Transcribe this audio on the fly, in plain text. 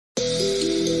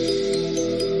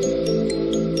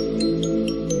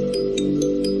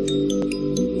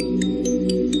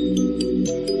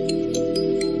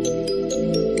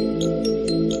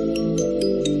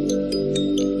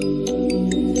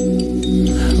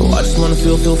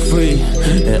wanna feel free,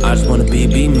 and I just wanna be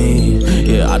me.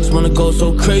 Yeah, I just wanna go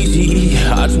so crazy.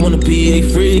 I just wanna be a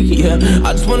freak. Yeah,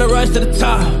 I just wanna rise to the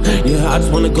top. Yeah, I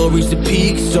just wanna go reach the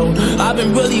peak. So I've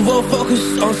been really well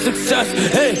focused on success.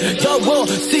 Hey, y'all will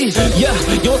see. Yeah,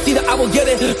 you'll see that I will get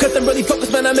it. Cause I'm really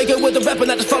focused, man. I make it with the rap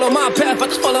and I just follow my path. I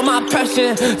just follow my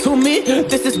passion. To me,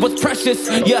 this is what's precious.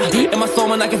 Yeah, in my soul,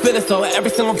 man, I can feel it. So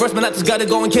every single verse, man, I just gotta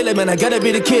go and kill it, man. I gotta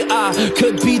be the kid. I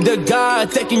could be the guy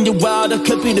taking you wild. I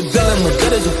could be the villain, but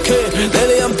that is okay.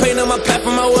 Lately, I'm painting my path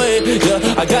on my way. Yeah,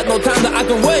 I got no time that I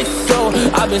can waste. So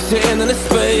I've been sitting in the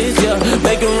space. Yeah,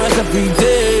 making runs every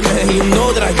day, man. You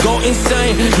know that I go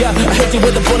insane. Yeah, I hit you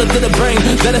with a bullet to the brain.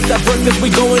 Let us stop first, cause we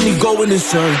going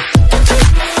insane.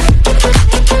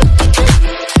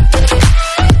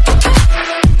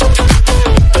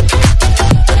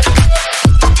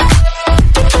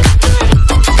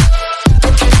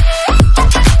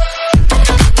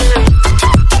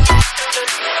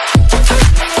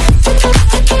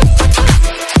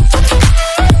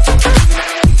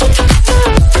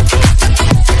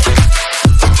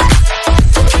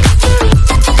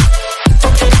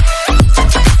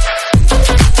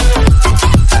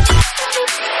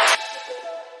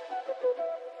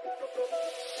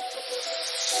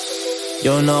 You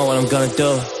don't know what I'm gonna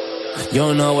do. You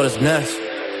don't know what is next.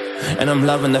 And I'm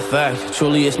loving the fact,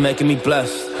 truly it's making me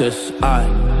blessed. Cause I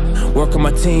work on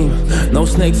my team, no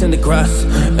snakes in the grass.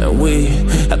 And we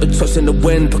have the trust in the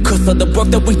wind because of the work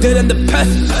that we did in the past.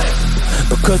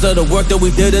 Because of the work that we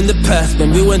did in the past.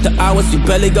 When we went to hours, we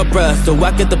barely got breath. So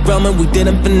I get the realm and we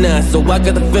didn't finesse. So I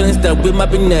got the feelings that we might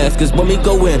be next. Cause when we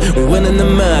go in, we win in the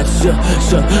match.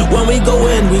 When we go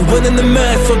in, we win in the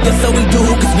match. So that's how we do,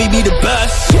 cause we be the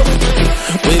best.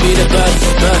 We be the best,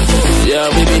 best. Yeah,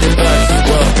 we be the best.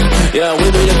 Whoa. Yeah, we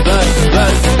be the best,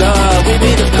 best. We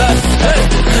be the best. Hey,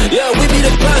 yeah, we be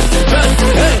the best, best.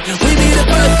 Hey, we be the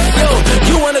best. Yo,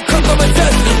 you wanna come from a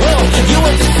test? Whoa, you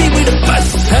want to see we the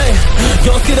best. Hey, you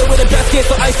don't see that with a basket,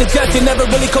 so I suggest you never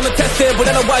really come and test it.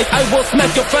 But otherwise, I will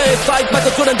smack your face like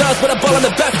Michael Jordan does with a ball in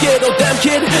the basket. Oh damn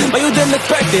kid, but you didn't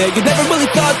expect it. You never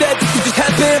really thought that this could just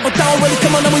happen. But now really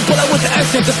come on and we pull out with the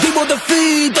action. Cause people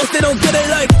defeat those they don't get it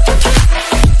like.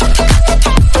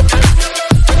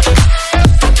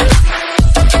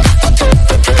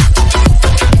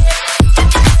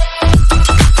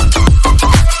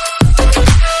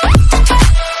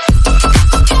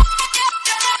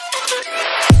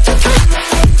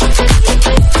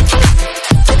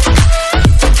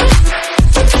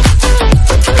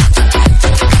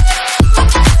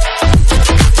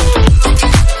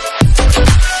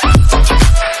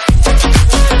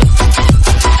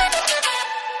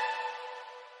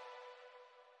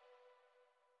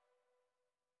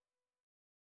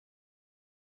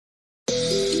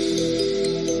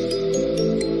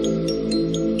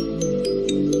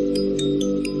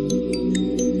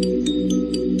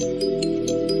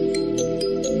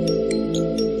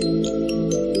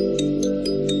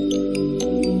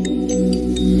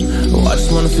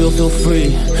 Feel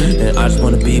free, and I just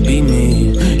wanna be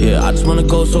me. Yeah, I just wanna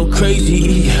go so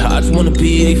crazy. I just wanna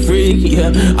be a freak. Yeah,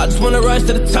 I just wanna rise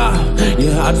to the top.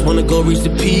 Yeah, I just wanna go reach the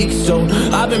peak. So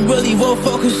I've been really well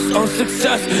focused on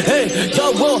success. Hey,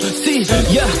 y'all will see.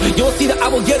 Yeah, you'll see that I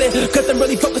will get it. Cause I'm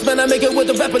really focused, man. I make it with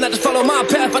the rap and I just follow my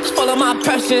path. I just follow my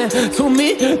passion. To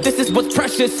me, this is what's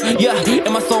precious. Yeah,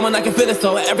 in my soul, man, I can feel it.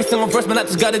 So every single verse, man, I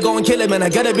just gotta go and kill it, man. I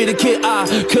gotta be the kid. I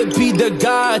could be the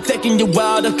guy taking you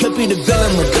wild. I could be the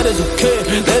villain, but that is okay.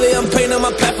 Lately, I'm painting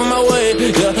my path on my way.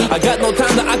 Yeah, I got no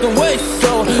time that I can waste.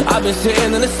 So I've been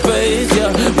sitting in the space.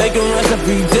 Yeah, making runs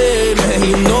every day, man.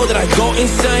 You know that I go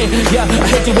insane. Yeah, I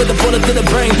hit you with a bullet to the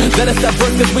brain. Let us stop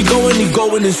first, cause we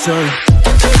going insane.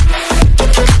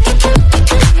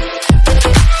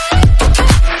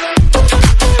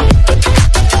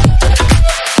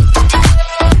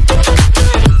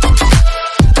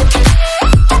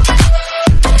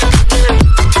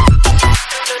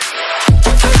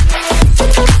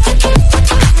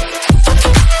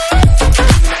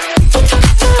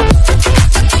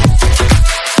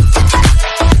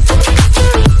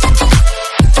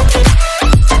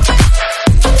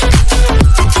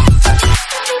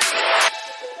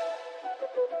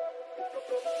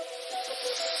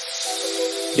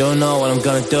 You don't know what I'm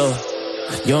gonna do.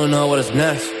 You don't know what is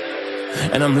next.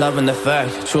 And I'm loving the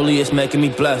fact, truly it's making me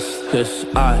blessed. Cause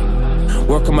I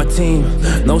work on my team,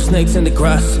 no snakes in the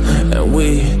grass. And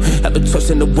we have the trust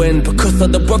in the wind because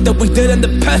of the work that we did in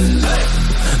the past.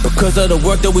 Because of the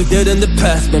work that we did in the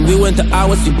past. When we went to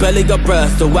hours, we barely got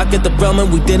breath. So I get the realm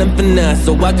and we didn't finesse.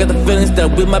 So I got the feelings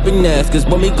that we might be next. Cause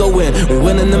when we go in, we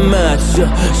win in the match.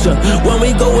 When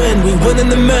we go in, we win in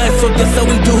the match. So that's how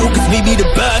we do, cause we be the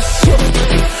best.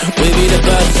 We be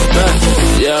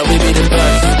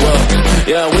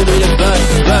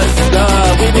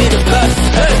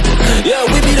hey, yeah,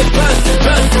 we be the best,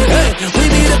 hey, we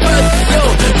be the best, yo,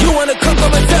 you wanna come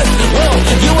on a test, whoa,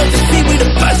 you want to see we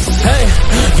the best, hey,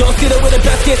 you don't see that we're the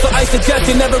best kid, so I suggest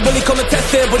you never really come and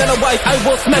test it, without a wife, I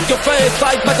will smack your face,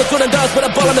 like Michael Jordan does with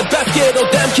a ball on the basket, oh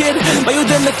damn kid, but you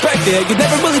didn't expect it, you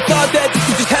never really thought that this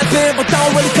could just happen, but now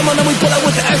really come on and we pull out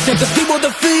with the action, cause people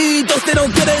defeat, those they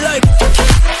don't get it like.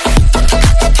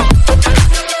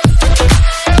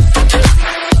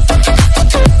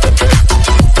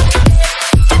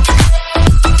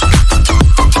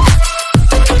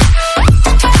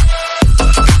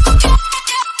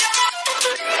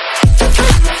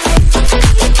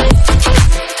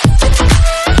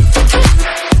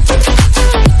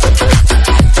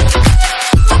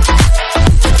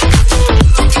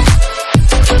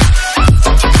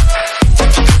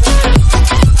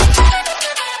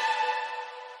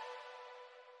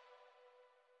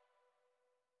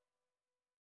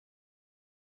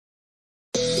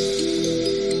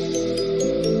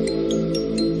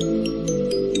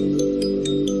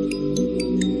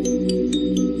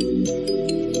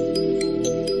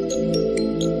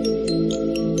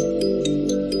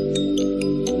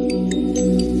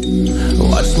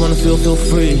 Feel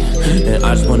free, and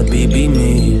I just wanna be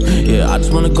me. Yeah, I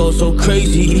just wanna go so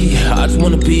crazy. I just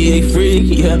wanna be a freak.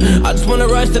 Yeah, I just wanna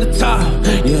rise to the top.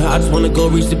 Yeah, I just wanna go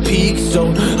reach the peak.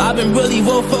 So I've been really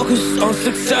well focused on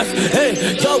success.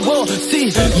 Hey, yo, we'll see.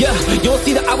 Yeah, you'll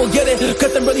see that I will get it.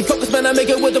 Cause I'm really focused, man. I make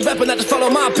it with the rap and I just follow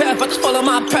my path. I just follow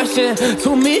my passion.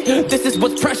 To me, this is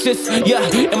what's precious. Yeah,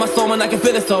 in my soul, man, I can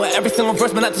feel it. So every single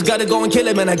verse, man, I just gotta go and kill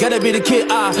it, man. I gotta be the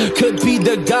kid. I could be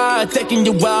the guy taking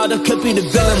you wild. I could be the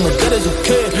villain. That is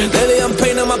okay. Lately I'm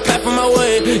painting my path on my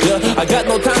way. Yeah, I got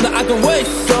no time that I can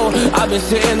waste. So I've been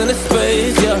sitting in the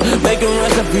space. Yeah, making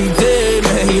runs every day,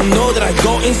 man. You know that I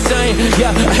go insane.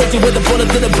 Yeah, I hit you with a bullet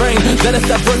to the brain. Let us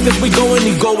stop first cause we going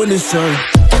and going insane.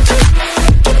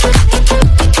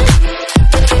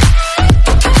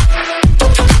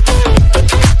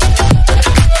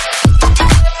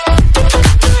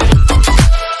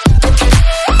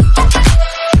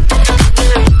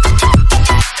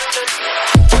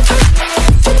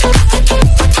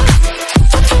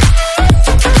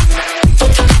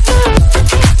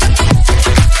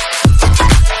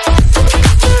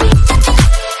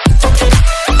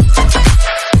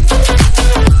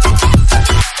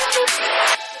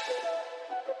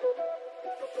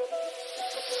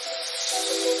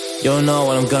 You don't know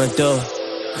what I'm gonna do.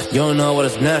 You don't know what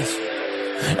is next.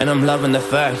 And I'm loving the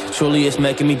fact, truly it's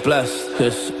making me blessed.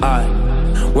 Cause I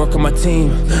work on my team,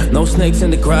 no snakes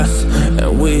in the grass.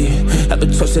 And we have the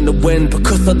trust in the wind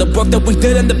because of the work that we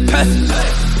did in the past.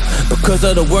 Because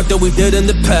of the work that we did in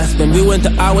the past. When we went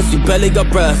to hours, we barely got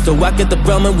breath. So I get the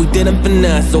realm and we didn't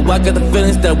finesse. So I got the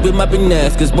feelings that we might be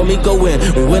next. Cause when we go in,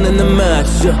 we win in the match.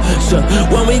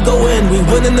 When we go in, we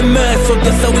win in the match. So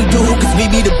that's how we do, cause we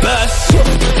be the best.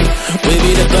 We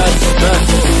be the best,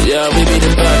 best. Yeah, we be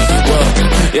the best. Whoa.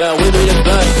 Yeah, we be the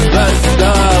best, best.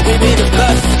 We be the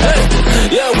best. Hey,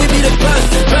 yeah, we be the best,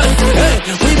 best. Hey,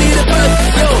 we be the best.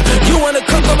 Yo, you wanna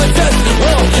come from a test?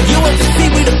 Whoa, you want to see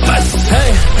we the best.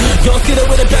 Hey, you don't see that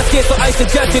we're the best kid, so I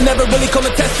suggest you never really come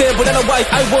and test it. Without a wife,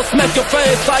 I will smack your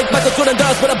face like Michael Jordan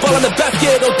does with a ball on the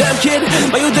basket. Oh damn kid,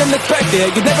 but you didn't expect it.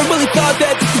 You never really thought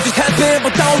that this could just happen,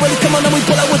 but now really come on and we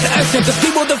pull out with the action. Cause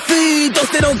people defeat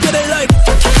those they don't get it like.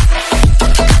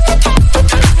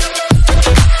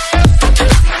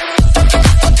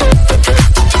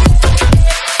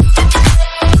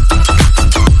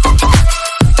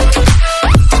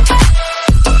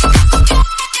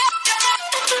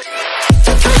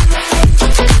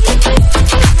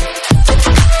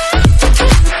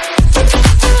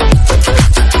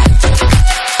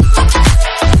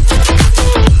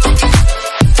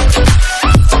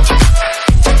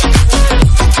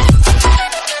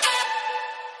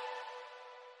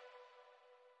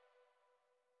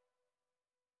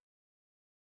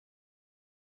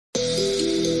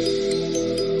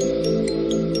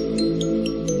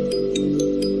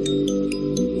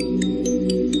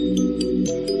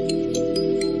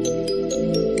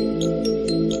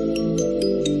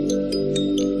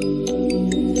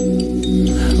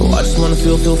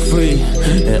 Feel free,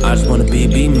 and I just wanna be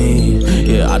me.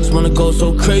 Yeah, I just wanna go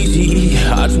so crazy.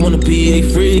 I just wanna be a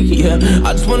freak. Yeah,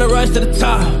 I just wanna rise to the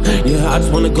top. Yeah, I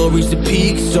just wanna go reach the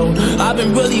peak. So I've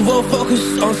been really well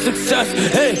focused on success.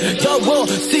 Hey, yo, we'll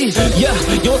see. Yeah,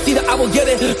 you'll see that I will get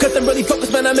it. Cause I'm really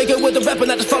focused, man. I make it with the rap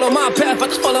and I just follow my path. I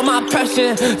just follow my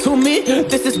passion. To me,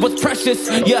 this is what's precious.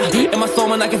 Yeah, in my soul,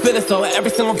 man, I can feel it. So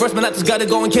every single verse, man, I just gotta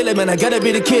go and kill it, man. I gotta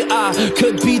be the kid. I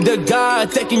could be the guy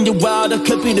taking you wild. I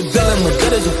could be the villain. feeling but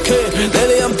good as a kid.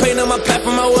 Lately I'm painting my path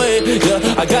on my way,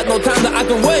 yeah. I got no time that I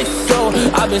can waste, so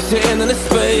I've been sitting in the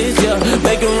space, yeah.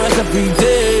 Making runs every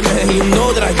day, man, you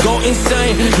know that I go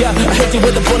insane, yeah. I hit you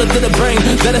with a bullet to the brain.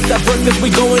 Let us stop first, cause we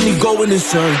going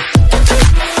insane.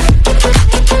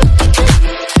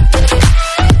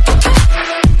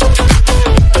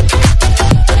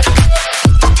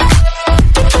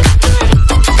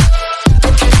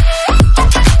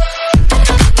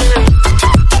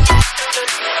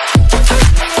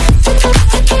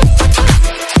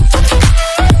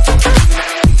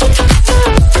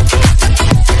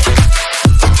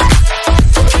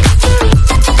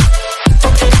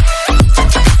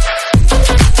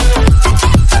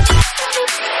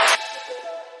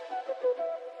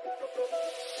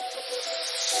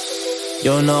 You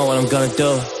don't know what I'm gonna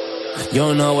do, you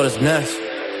don't know what is next.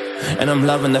 And I'm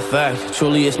loving the fact,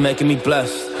 truly it's making me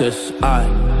blessed. Cause I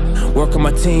work on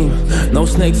my team, no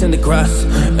snakes in the grass.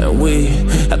 And we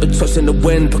have been tossing the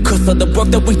wind because of the work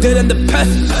that we did in the past.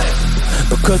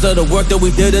 Because of the work that we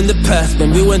did in the past.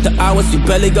 When we went to hours, you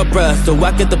barely got breath. So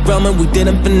I get the realm and we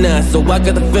didn't finesse. So I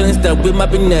got the feelings that we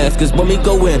might be next. Cause when we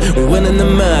go in, we win in the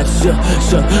match, yeah,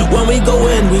 sure. When we go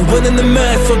in, we win in the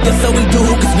match. So that's how we do,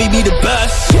 cause we be the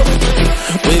best, yeah.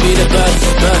 We be the best,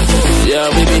 best, yeah,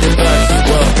 we be the best,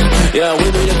 well, yeah,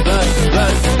 we be the best,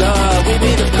 best, we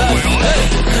be the best, hey,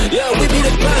 yeah, we be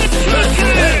the best, best,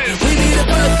 hey, we be the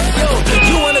best, yo,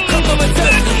 you wanna come from a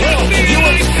test, yo, you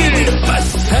want to see me the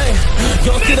best, hey,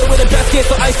 you don't see that with a basket,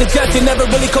 so I suggest you never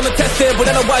really come and test it, but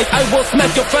otherwise I will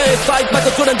smack your face, like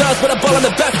Michael Jordan does with a ball in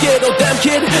the basket, oh damn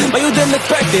kid, but you didn't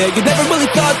expect it, you never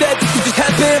really thought that this could just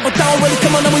happen, but now really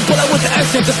come on and we pull out with the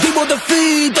action, cause people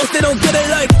defeat, those they don't get it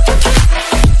like.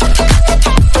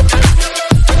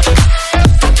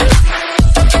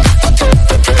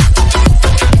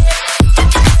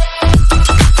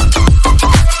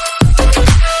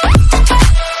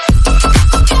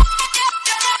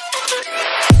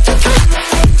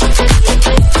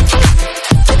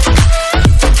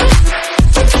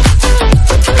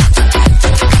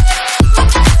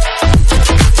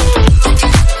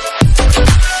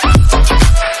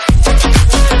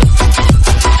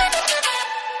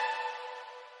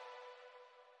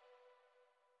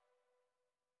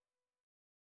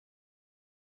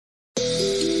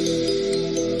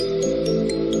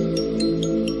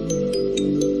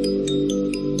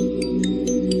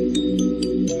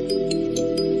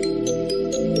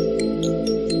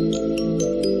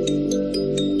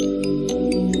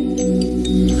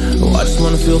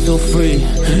 Feel free,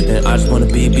 and I just wanna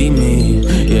be me.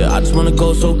 Yeah, I just wanna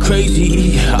go so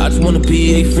crazy. I just wanna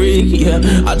be a freak. Yeah,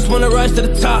 I just wanna rise to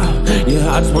the top.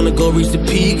 Yeah, I just wanna go reach the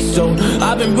peak. So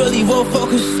I've been really well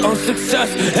focused on success.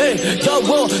 Hey, y'all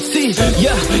will see.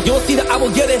 Yeah, you'll see that I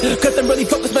will get it. Cause I'm really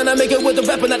focused, man. I make it with the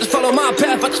rap and I just follow my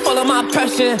path. I just follow my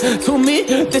passion. To me,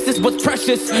 this is what's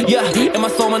precious. Yeah, in my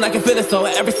soul, man, I can feel it. So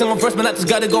every single verse, man, I just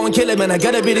gotta go and kill it, man. I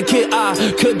gotta be the kid. I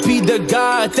could be the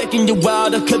guy taking you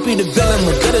wild. I could be the villain.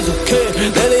 Good as a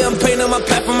kid. Lately I'm painting my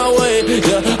path on my way,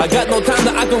 yeah. I got no time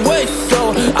that I can waste,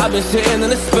 so I've been sitting in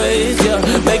the space, yeah.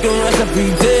 Making runs every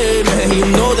day, man, you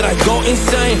know that I go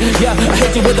insane, yeah. I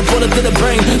hit you with a bullet to the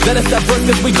brain. Let us stop first,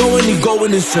 cause we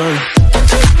going insane.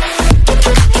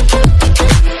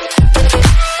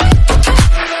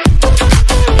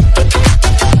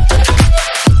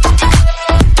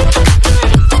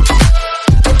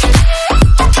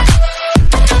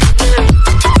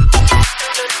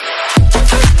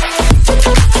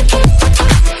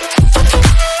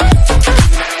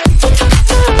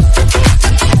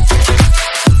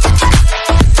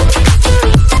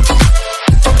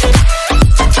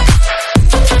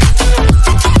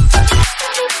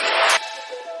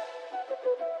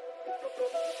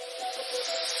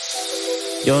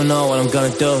 You don't know what I'm gonna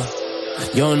do,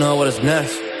 you don't know what is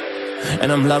next.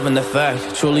 And I'm loving the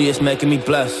fact, truly it's making me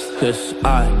blessed. Cause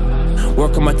I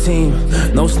work on my team,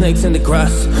 no snakes in the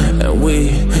grass. And we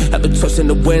have been tossing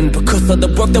the wind because of the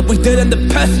work that we did in the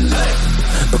past.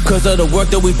 Because of the work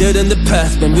that we did in the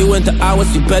past. When we went to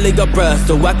hours, you barely got breath.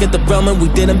 So I get the realm and we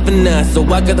didn't finesse. So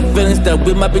I got the feelings that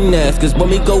we might be next. Cause when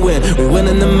we go in, we win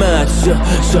in the match, yeah,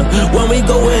 sure. When we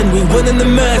go in, we win in the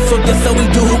match. So that's how we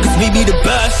do, cause we be the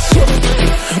best, yeah.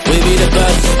 We be the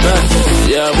best, best,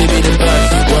 yeah, we be the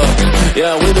best, well,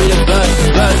 yeah, we be the best,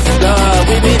 best,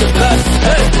 we be the best,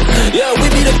 hey, yeah, we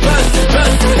be the best,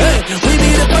 best, hey, we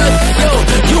be the best, yo,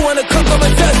 you wanna come from a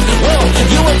test, well,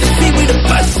 you want to see we the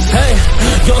best, hey,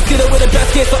 you don't see that with a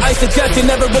basket, so I suggest you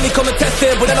never really come and test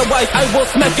it, but otherwise I will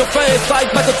smack your face,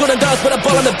 like Michael Jordan does with a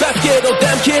ball in the basket, oh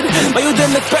damn kid, but you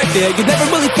didn't expect it, you never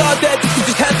really thought that this could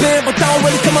just happen, but now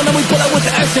really come on and we pull out with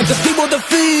the action, cause people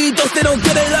defeat, those they don't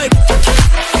get it like.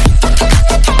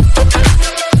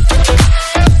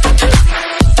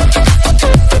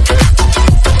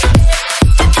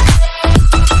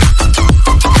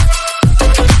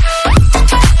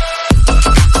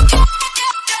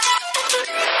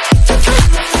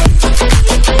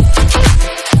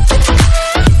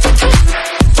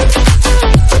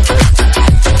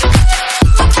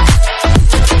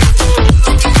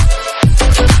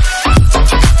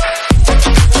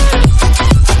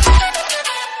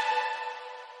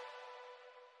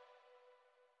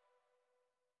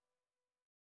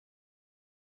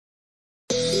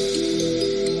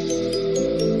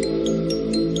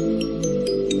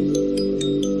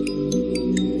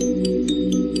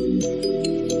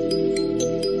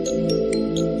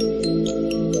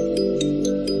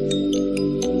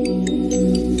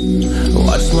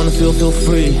 Feel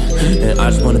free, and I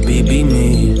just wanna be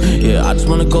me. Yeah, I just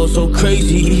wanna go so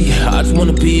crazy. I just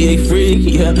wanna be a freak.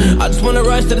 Yeah, I just wanna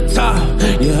rise to the top.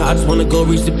 Yeah, I just wanna go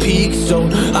reach the peak. So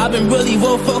I've been really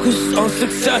well focused on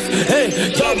success.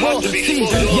 Hey, y'all won't see.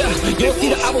 Yeah, you'll see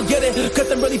that I will get it.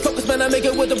 Cause I'm really focused, man. I make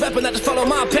it with the rap and I just follow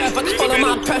my path. I just follow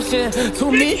my passion.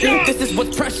 To me, this is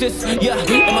what's precious. Yeah,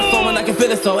 in my soul, man, I can feel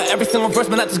it. So every single verse,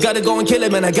 man, I just gotta go and kill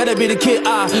it, man. I gotta be the kid.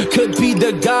 I could be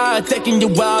the guy taking you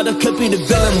wild. I could be the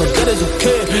villain. Good as a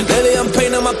kid. Lately I'm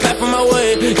painting my path on my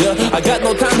way. Yeah, I got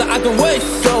no time that I can waste.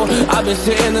 So I've been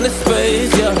sitting in the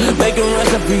space. Yeah, making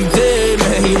runs every day.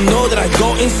 Man, you know that I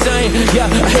go insane. Yeah,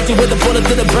 I hit you with a bullet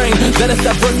to the brain. Let us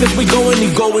stop first cause we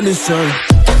going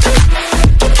insane.